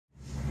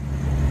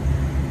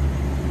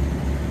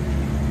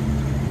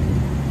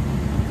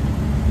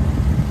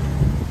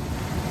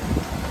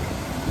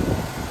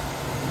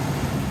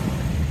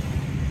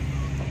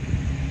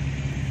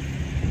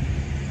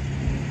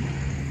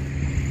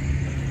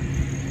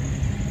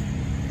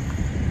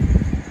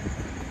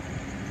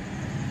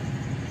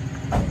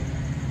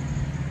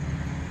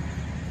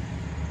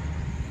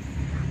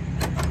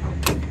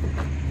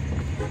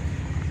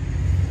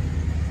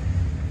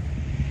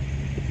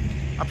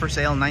for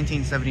sale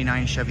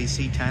 1979 Chevy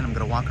C10. I'm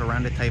going to walk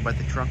around it, tell you about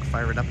the truck,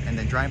 fire it up, and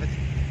then drive it.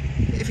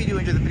 If you do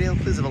enjoy the video,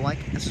 please leave a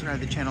like and subscribe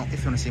to the channel if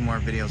you want to see more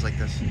videos like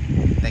this.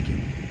 Thank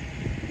you.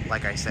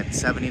 Like I said,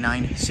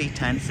 79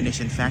 C10,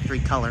 finished in factory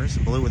colors,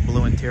 blue with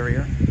blue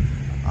interior.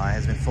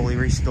 Has been fully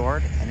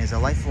restored and is a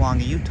lifelong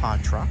Utah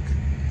truck.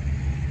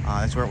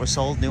 That's where it was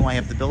sold new. I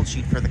have the build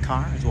sheet for the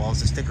car as well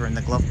as the sticker in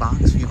the glove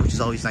box, which is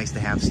always nice to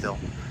have still.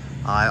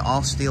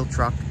 All steel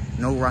truck,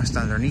 no rust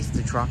underneath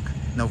the truck,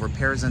 no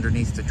repairs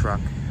underneath the truck.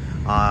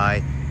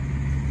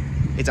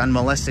 It's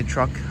unmolested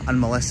truck,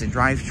 unmolested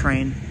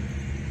drivetrain,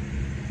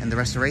 and the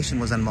restoration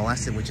was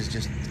unmolested, which is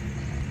just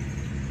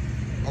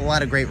a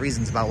lot of great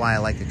reasons about why I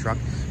like the truck.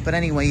 But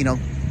anyway, you know,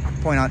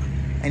 point out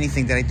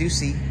anything that I do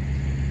see,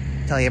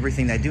 tell you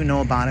everything that I do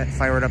know about it,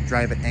 fire it up,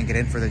 drive it, and get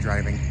in for the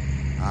driving.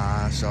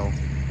 So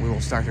we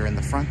will start here in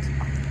the front.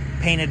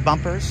 Painted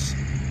bumpers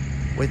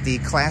with the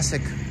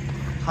classic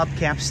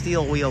hubcap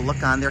steel wheel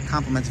look on there.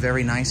 Complements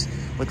very nice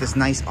with this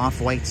nice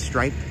off-white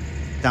stripe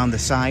down the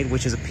side,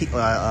 which is a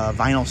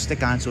vinyl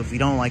stick-on. So if you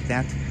don't like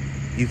that,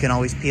 you can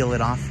always peel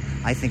it off.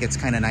 I think it's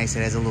kind of nice.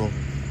 It has a little,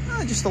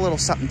 just a little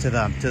something to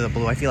the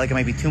blue. I feel like it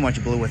might be too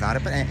much blue without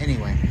it, but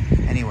anyway,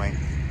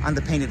 on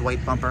the painted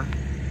white bumper,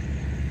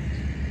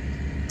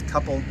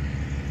 couple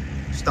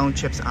stone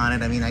chips on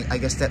it. I mean, I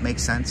guess that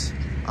makes sense.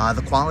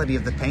 The quality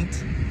of the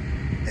paint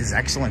is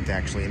excellent,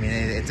 actually. I mean,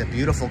 it's a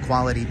beautiful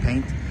quality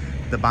paint.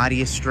 The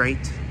body is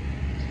straight.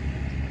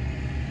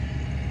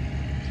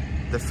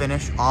 The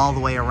finish all the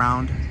way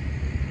around,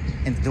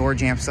 and the door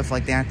jamb, stuff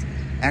like that,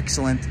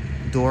 excellent.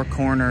 Door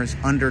corners,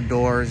 under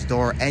doors,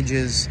 door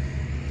edges,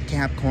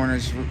 cap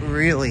corners,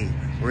 really,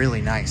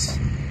 really nice.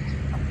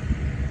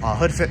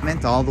 Hood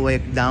fitment all the way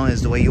down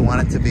is the way you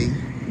want it to be.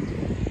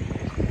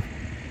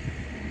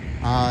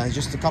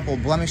 Just a couple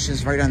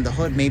blemishes right on the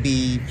hood,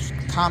 maybe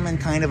common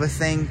kind of a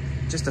thing.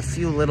 Just a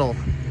few little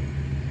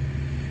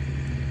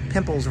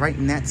pimples right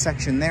in that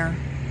section there.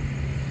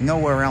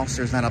 Nowhere else,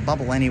 there's not a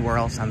bubble anywhere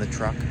else on the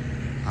truck.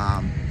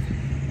 And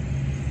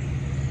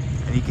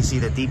you can see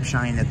the deep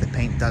shine that the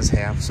paint does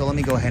have. So let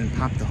me go ahead and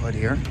pop the hood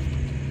here.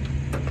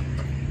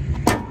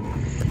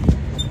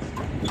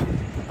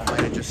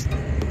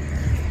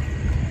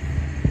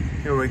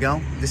 Here we go.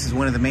 This is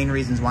one of the main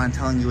reasons why I'm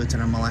telling you it's an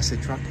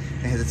unmolested truck.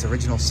 It has its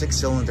original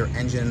 6-cylinder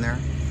engine in there.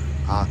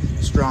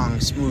 Strong,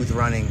 smooth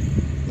running,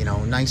 you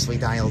know, nicely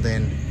dialed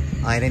in.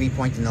 At any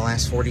point in the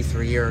last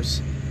 43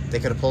 years, they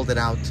could have pulled it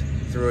out,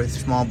 threw a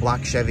small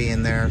block Chevy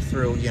in there,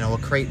 threw, you know, a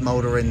crate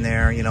motor in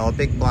there, you know, a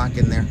big block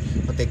in there,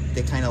 but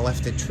they kind of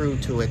left it true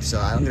to its,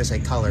 I'm going to say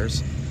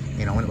colors.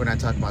 You know, we're not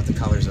talking about the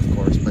colors, of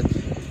course, but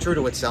true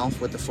to itself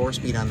with the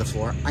 4-speed on the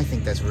floor. I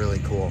think that's really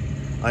cool.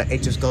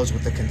 It just goes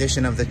with the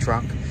condition of the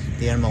truck,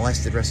 the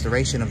unmolested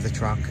restoration of the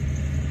truck,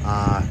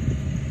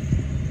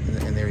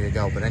 and there you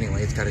go. But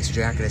anyway, it's got its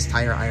jack and its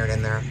tire iron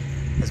in there.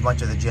 As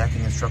much of the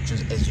jacking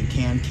instructions as you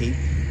can keep.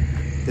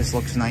 This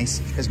looks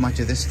nice. As much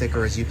of this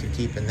sticker as you can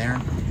keep in there.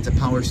 It's a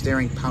power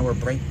steering, power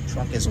brake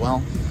truck as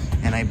well.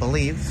 And I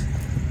believe,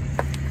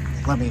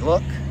 let me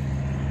look,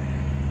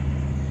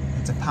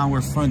 it's a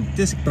power front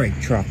disc brake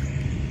truck.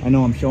 I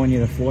know I'm showing you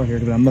the floor here,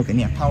 but I'm looking.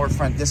 Yeah, power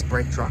front disc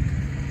brake truck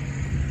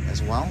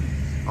as well.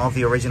 All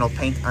the original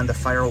paint on the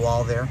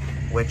firewall there,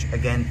 which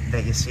again,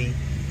 that you see,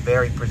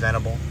 very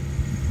presentable.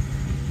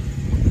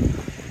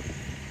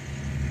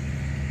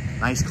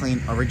 Nice,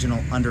 clean, original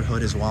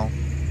underhood as well.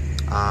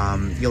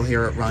 You'll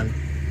hear it run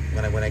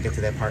when I get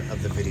to that part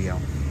of the video.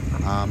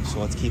 So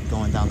let's keep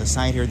going down the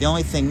side here. The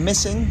only thing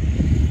missing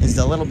is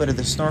the little bit of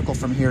the snorkel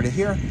from here to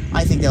here.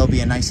 I think that'll be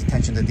a nice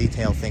attention to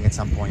detail thing at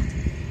some point.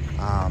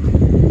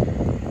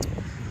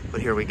 But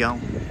here we go.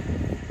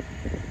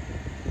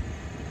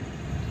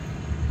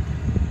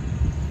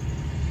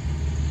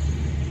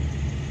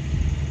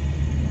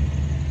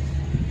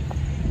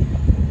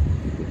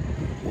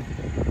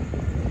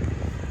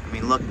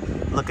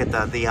 Look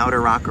at the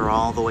outer rocker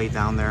all the way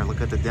down there.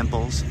 Look at the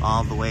dimples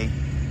all the way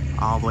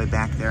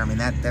back there. I mean,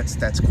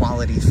 that's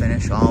quality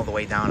finish all the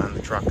way down on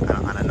the truck,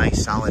 on a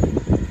nice solid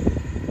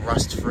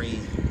rust-free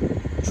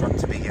truck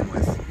to begin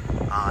with.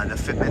 And the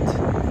fitment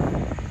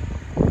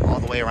all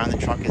the way around the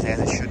truck is as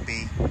it should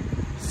be.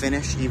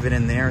 Finish even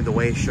in there the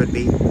way it should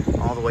be.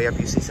 All the way up,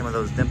 you see some of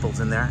those dimples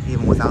in there,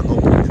 even without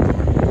opening the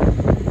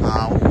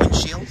door.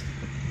 Windshield,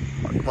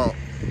 well,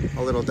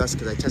 a little dust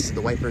because I tested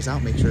the wipers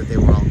out, make sure that they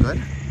were all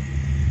good.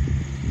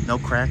 No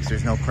cracks.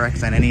 There's no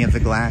cracks on any of the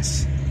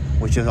glass,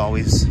 which is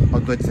always a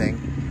good thing.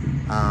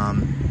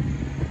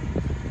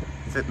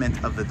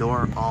 Fitment of the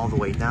door all the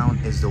way down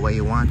is the way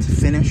you want.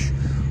 Finish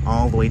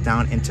all the way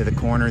down into the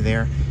corner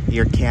there.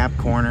 Your cab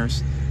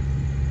corners,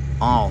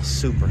 all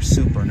super,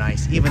 super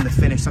nice. Even the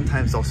finish,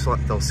 sometimes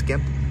they'll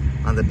skip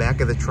on the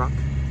back of the truck.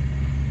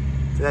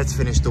 That's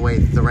finished the way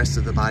the rest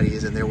of the body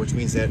is in there, which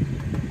means that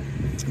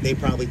they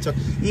probably took,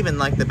 even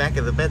like the back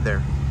of the bed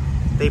there,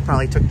 they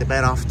probably took the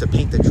bed off to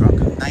paint the truck.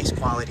 Nice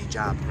quality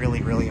job.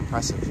 Really, really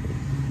impressive.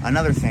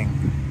 Another thing,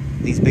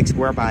 these big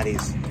square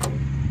bodies,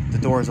 the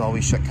doors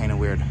always shut kind of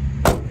weird.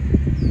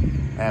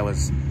 That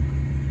was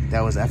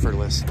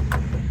effortless.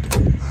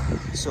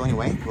 So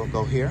anyway, we'll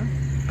go here.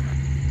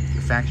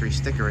 The factory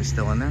sticker is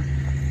still in there.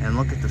 And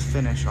look at the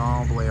finish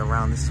all the way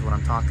around. This is what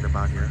I'm talking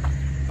about here.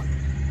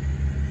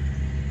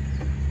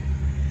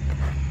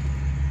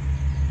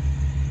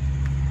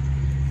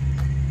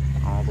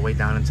 All the way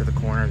down into the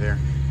corner there.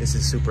 This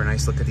is super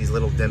nice. Look at these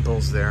little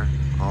dimples there,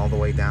 all the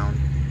way down.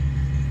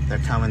 They're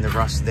coming to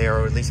rust there,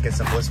 or at least get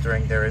some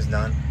blistering. There is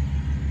none.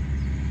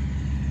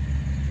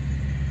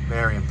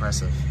 Very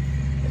impressive.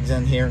 And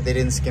then here, they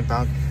didn't skimp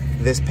out.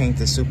 This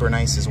paint is super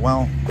nice as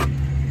well.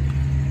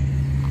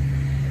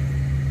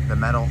 The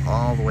metal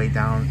all the way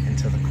down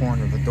into the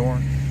corner of the door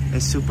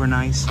is super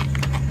nice,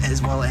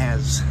 as well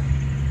as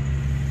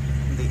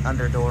the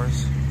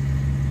underdoors,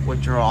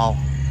 which are all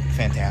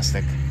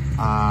fantastic.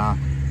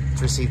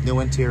 It's received new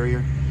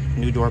interior,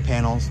 new door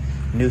panels,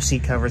 new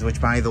seat covers,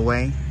 which, by the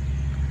way,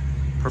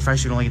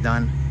 professionally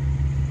done.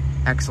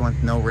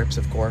 Excellent, no rips,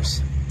 of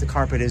course. The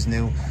carpet is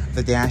new,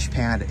 the dash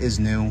pad is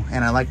new,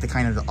 and I like the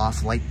kind of the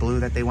off-light blue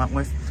that they went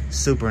with.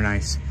 Super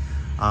nice.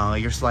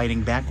 Your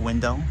sliding back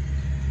window.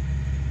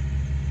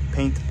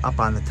 Paint up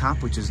on the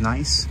top, which is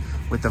nice,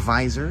 with the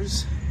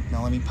visors.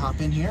 Now let me pop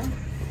in here.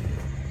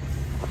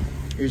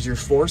 Here's your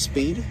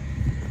 4-speed.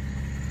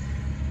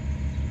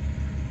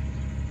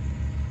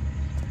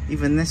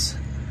 Even this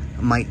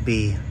might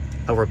be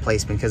a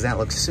replacement because that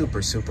looks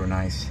super, super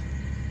nice.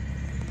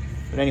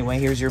 But anyway,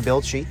 here's your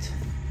build sheet.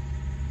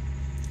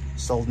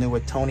 Sold new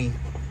at Tony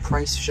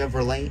Price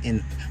Chevrolet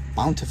in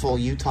Bountiful,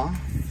 Utah.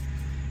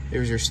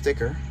 There's your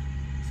sticker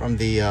from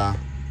the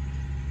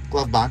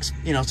glove box.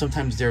 You know,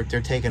 sometimes they're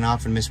taken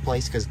off and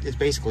misplaced because it's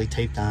basically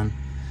taped on.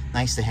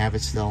 Nice to have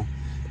it still.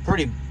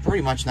 Pretty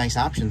much nice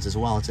options as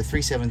well. It's a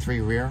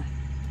 373 rear.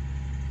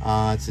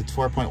 It's a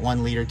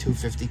 4.1 liter,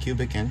 250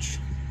 cubic inch.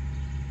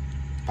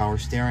 Power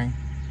steering.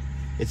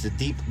 It's a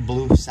deep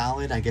blue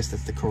solid. I guess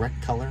that's the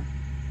correct color.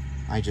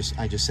 I just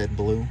said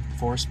blue.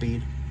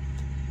 4-speed.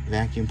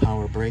 Vacuum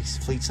power brakes.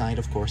 Fleet side,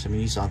 of course. I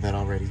mean, you saw that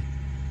already.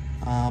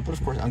 But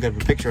of course, I'm going to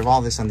have a picture of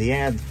all this on the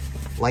ad.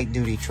 Light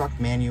duty truck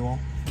manual.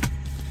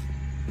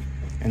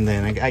 And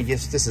then I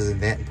guess this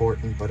isn't that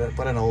important, but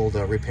an old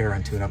repair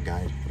and tune-up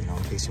guide, you know,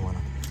 in case you want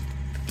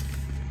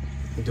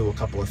to do a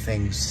couple of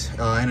things.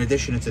 In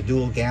addition, it's a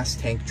dual gas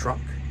tank truck.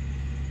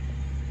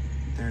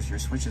 There's your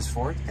switches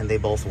for it, and they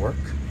both work,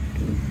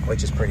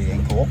 which is pretty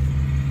dang cool.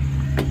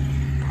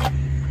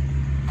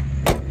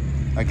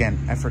 Again,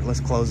 effortless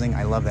closing.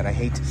 I love that. I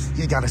hate,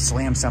 you got to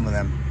slam some of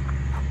them,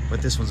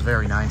 but this one's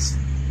very nice.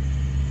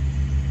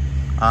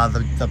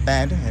 The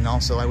bed, and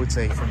also I would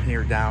say from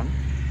here down,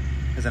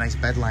 there's a nice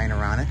bed liner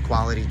on it.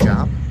 Quality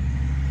job.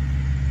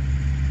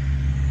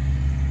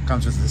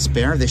 Comes with the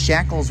spare. The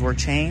shackles were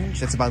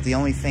changed. That's about the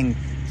only thing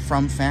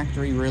from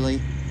factory,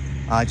 really.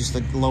 Just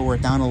to lower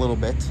it down a little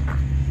bit.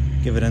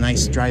 Give it a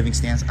nice driving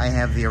stance. I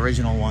have the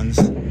original ones,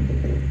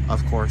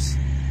 of course.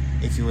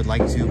 If you would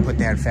like to put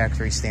that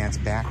factory stance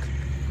back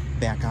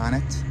on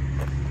it.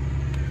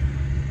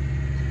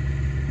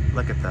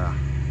 Look at the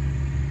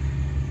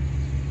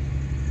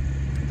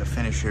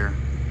finish here.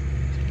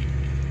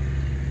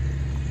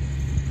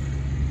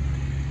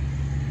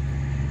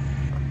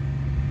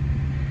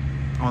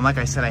 Oh, and like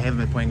I said, I haven't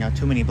been pointing out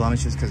too many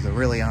blemishes because there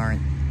really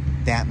aren't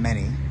that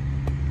many.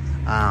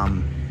 I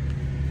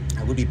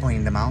would be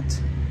pointing them out.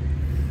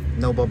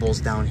 No bubbles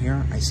down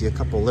here. I see a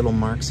couple little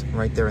marks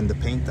right there in the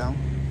paint though.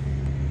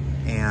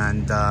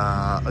 And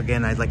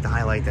again, I'd like to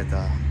highlight that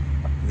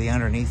the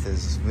underneath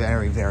is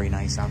very, very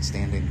nice,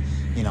 outstanding.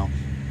 You know,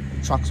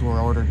 trucks were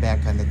ordered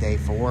back in the day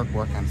for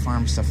work on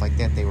farms, stuff like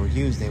that. They were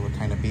used, they were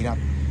kind of beat up.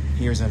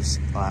 Here's an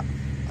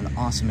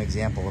awesome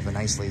example of a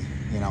nicely,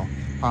 you know,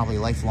 probably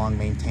lifelong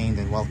maintained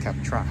and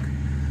well-kept truck.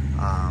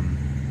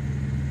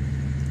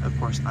 Of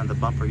course, on the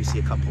bumper, you see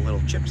a couple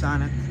little chips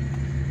on it.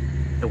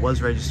 It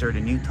was registered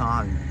in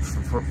Utah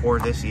for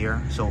this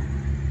year, so,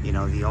 you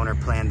know, the owner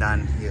planned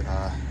on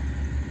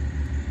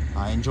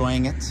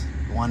enjoying it,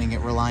 wanting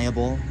it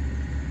reliable.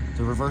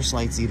 The reverse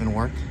lights even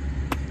work.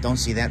 Don't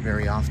see that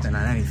very often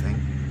on anything.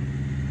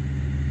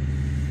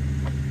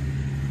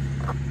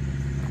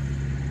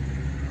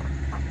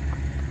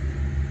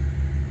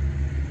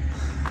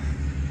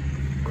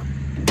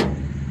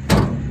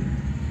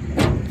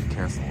 Be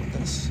careful with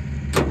this.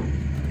 There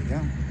we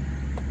go.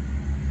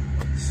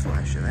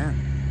 Flash of that.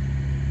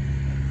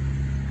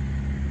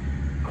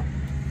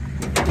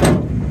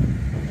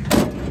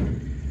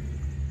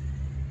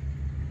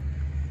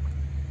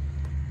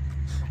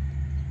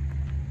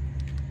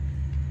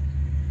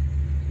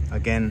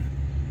 Again,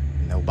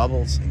 no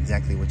bubbles,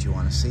 exactly what you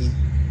want to see.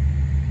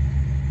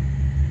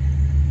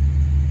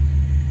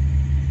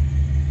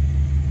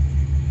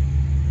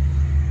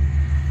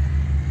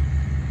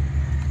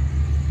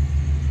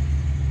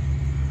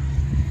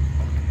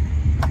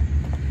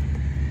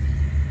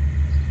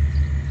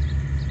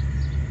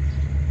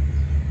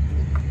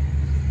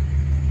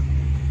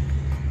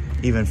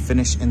 Even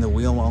finish in the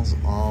wheel wells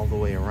all the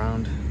way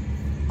around.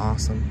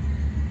 Awesome.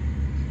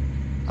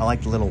 I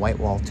like the little white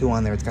wall too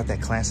on there. It's got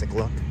that classic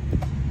look.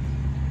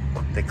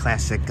 The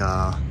classic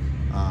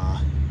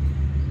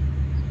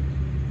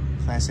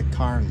classic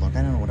car look.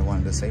 I don't know what I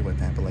wanted to say with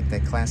that, but like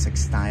that classic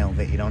style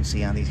that you don't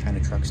see on these kind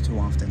of trucks too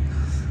often.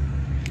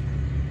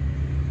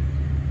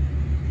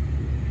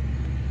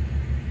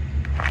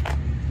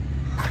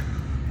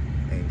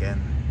 And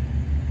again,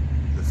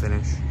 the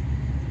finish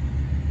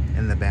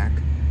in the back,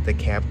 the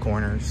cab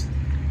corners.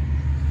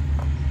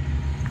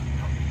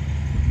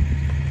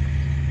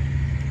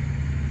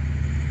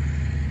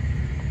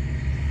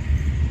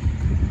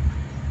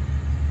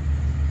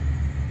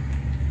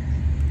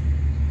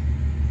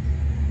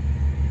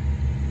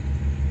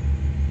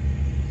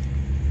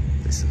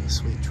 This is a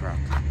sweet truck.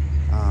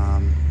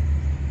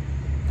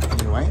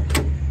 Anyway,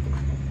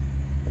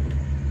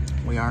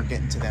 we are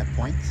getting to that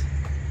point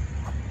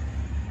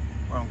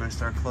where I'm going to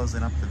start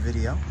closing up the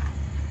video,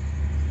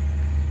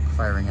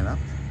 firing it up,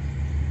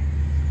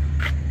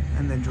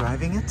 and then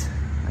driving it.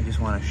 I just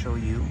want to show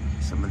you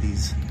some of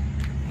these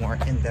more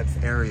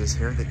in-depth areas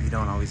here that you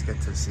don't always get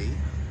to see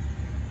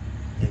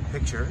in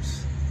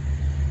pictures.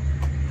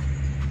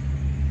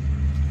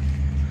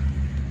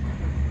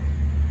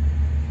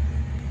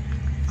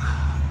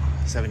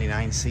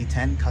 '79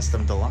 C10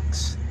 Custom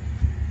Deluxe.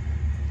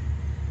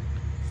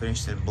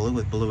 Finished in blue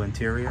with blue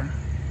interior.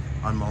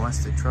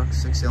 Unmolested truck,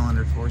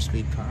 6-cylinder,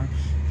 4-speed car.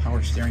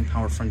 Power steering,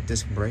 power front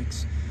disc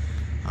brakes.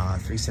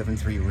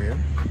 373 rear.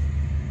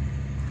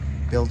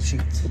 Build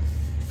sheet.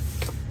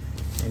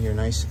 And your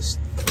nice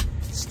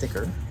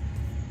sticker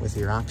with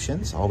your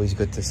options. Always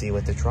good to see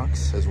with the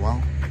trucks as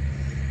well.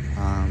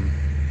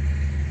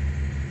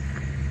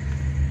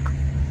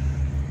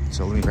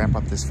 So let me wrap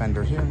up this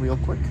fender here real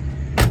quick.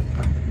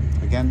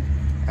 Again,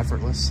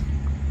 effortless.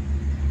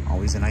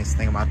 Always a nice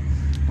thing about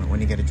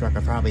when you get a truck.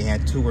 I probably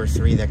had 2 or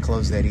 3 that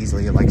close that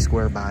easily, like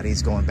square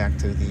bodies, going back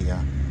to the,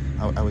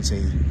 I would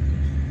say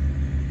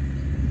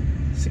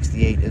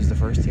 68 is the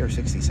first year, or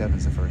 67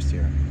 is the first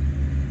year.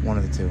 One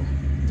of the two.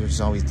 They're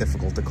just always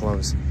difficult to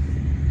close.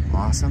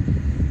 Awesome.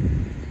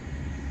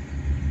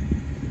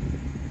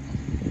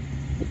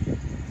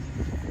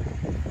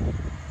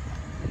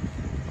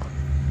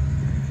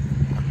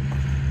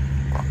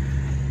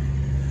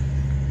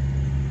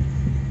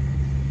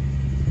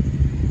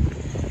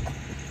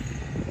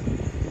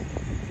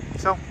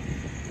 So,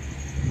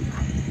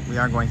 we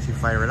are going to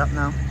fire it up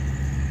now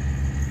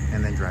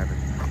and then drive it.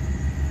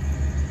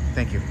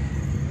 Thank you.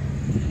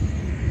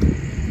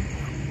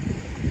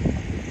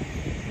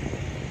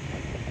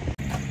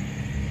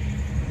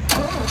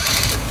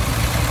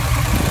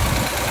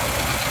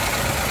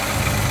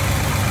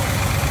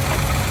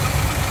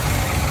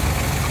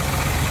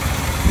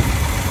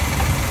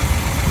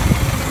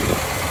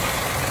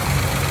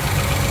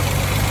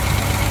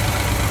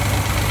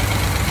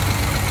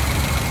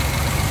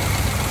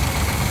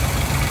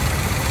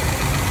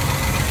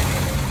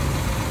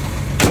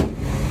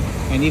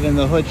 And even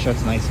the hood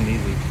shuts nice and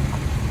easy.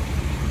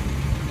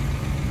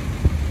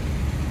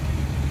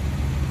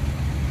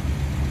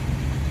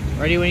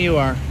 Ready when you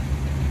are.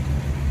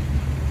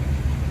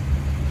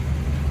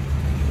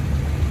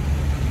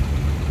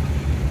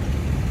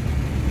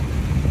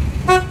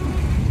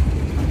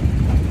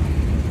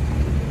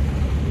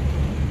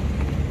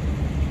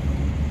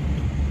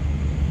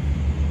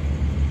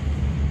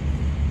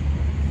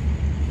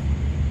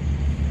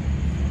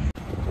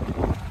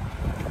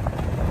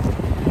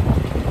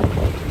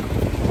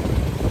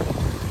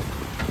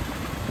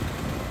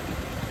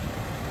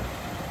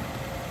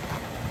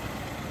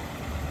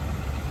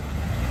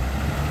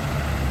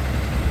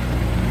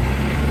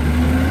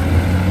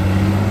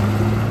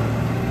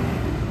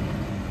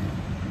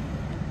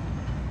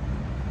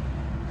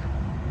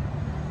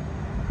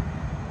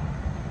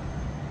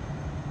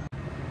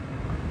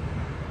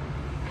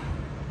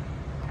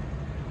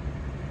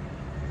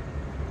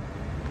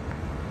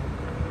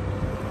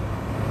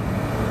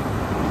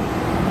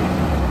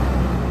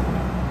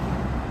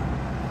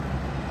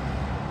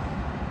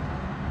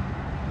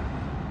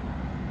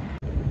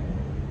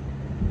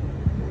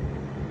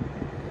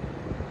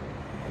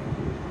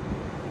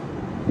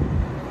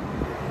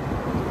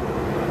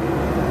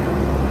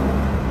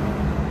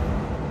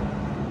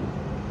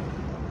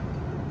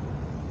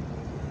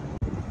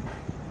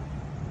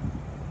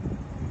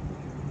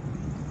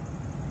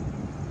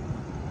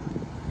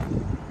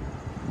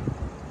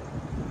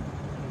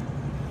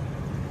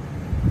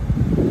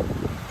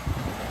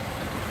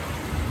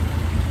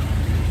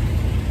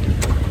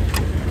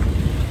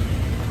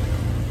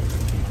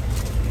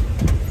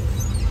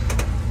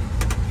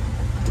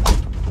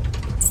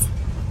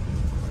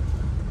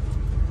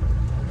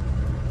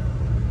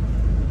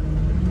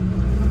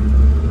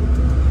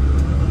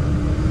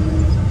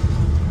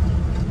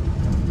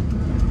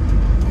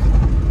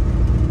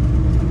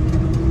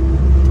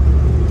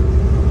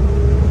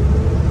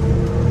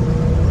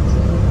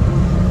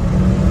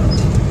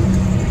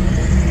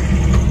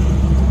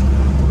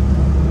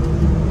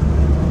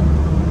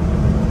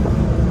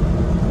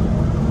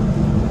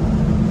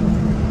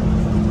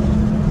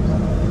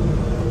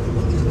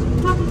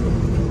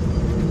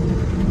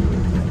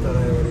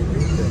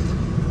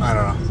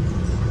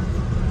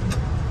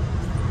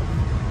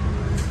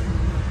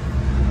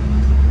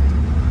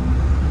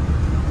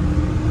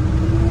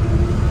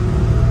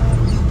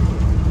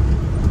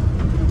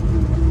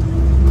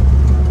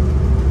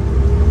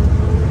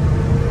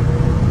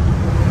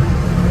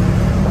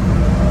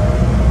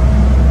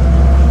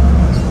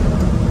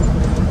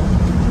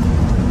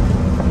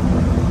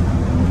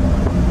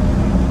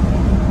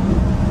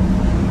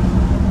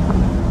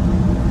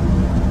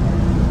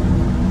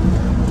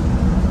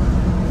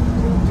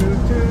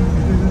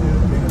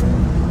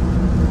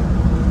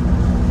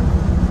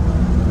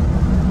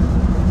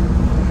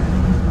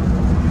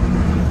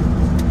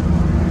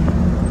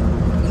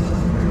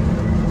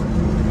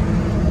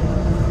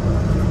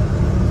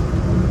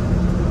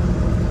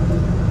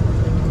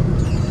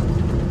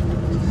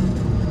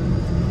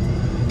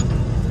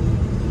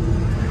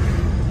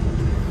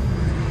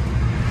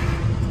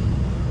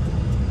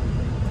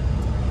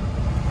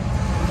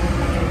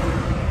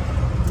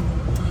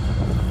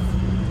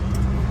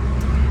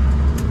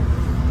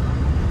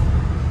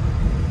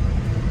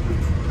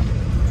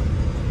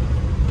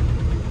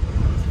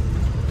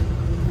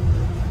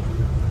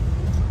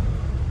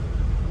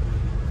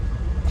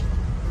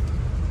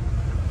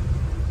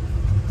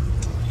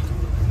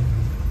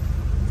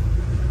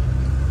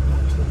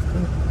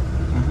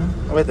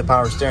 I bet the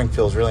power steering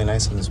feels really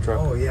nice on this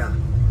truck. Oh yeah,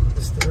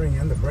 the steering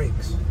and the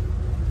brakes.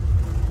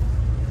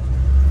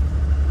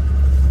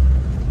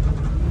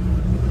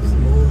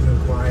 Smooth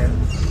and quiet.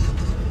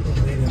 And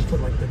they didn't put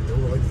like the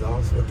dual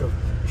exhaust with the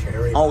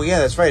cherry. Oh yeah,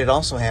 that's right. It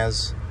also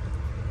has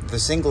the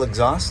single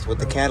exhaust with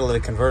the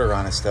catalytic converter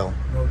on it still.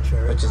 No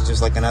cherry. Which is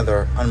just like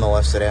another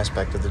unmolested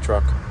aspect of the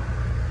truck.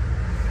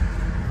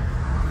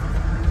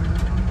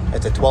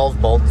 It's a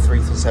 12-bolt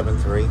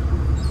 373.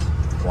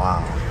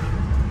 Wow.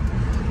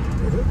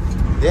 Is it?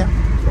 Yeah.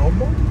 12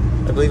 bolt?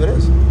 I believe it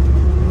is.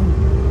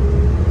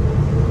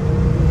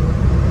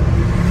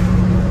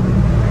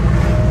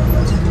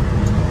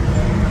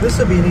 This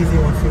would be an easy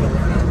one for you to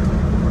learn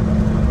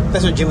on.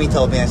 That's what Jimmy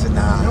told me. I said,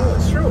 nah. No,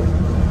 it's true.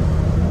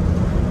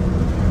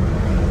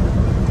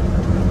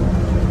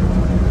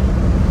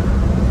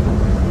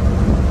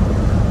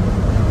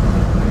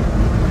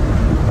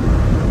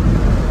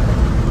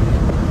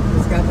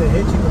 It's got the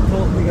hitch you can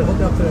pull. We can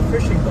hook up to the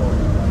fishing boat.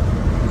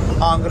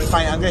 Oh, I'm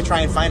gonna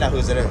try and find out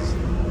whose it is.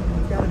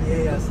 It's got to be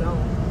ASL.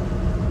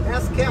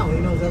 Ask Cal. He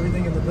knows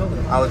everything in the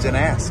building. I was gonna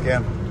ask, yeah.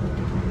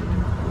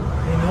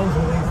 He knows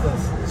who leaves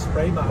the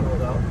spray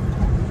bottles out.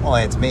 Well,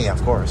 it's me,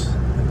 of course.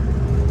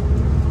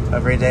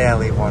 Every day I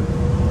leave one.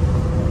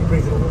 He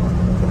brings it over.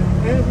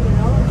 Anything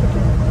else?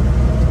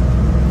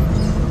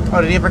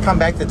 Oh, did he ever come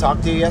back to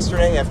talk to you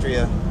yesterday after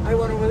you? I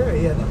went over there.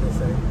 He had nothing to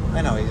say.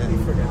 I know he He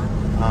didn't. forgot.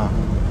 Oh,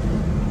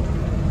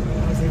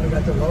 I see we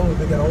got the load.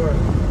 We got over.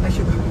 I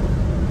should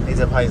he's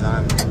a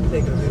paisan.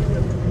 take a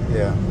video.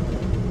 Yeah.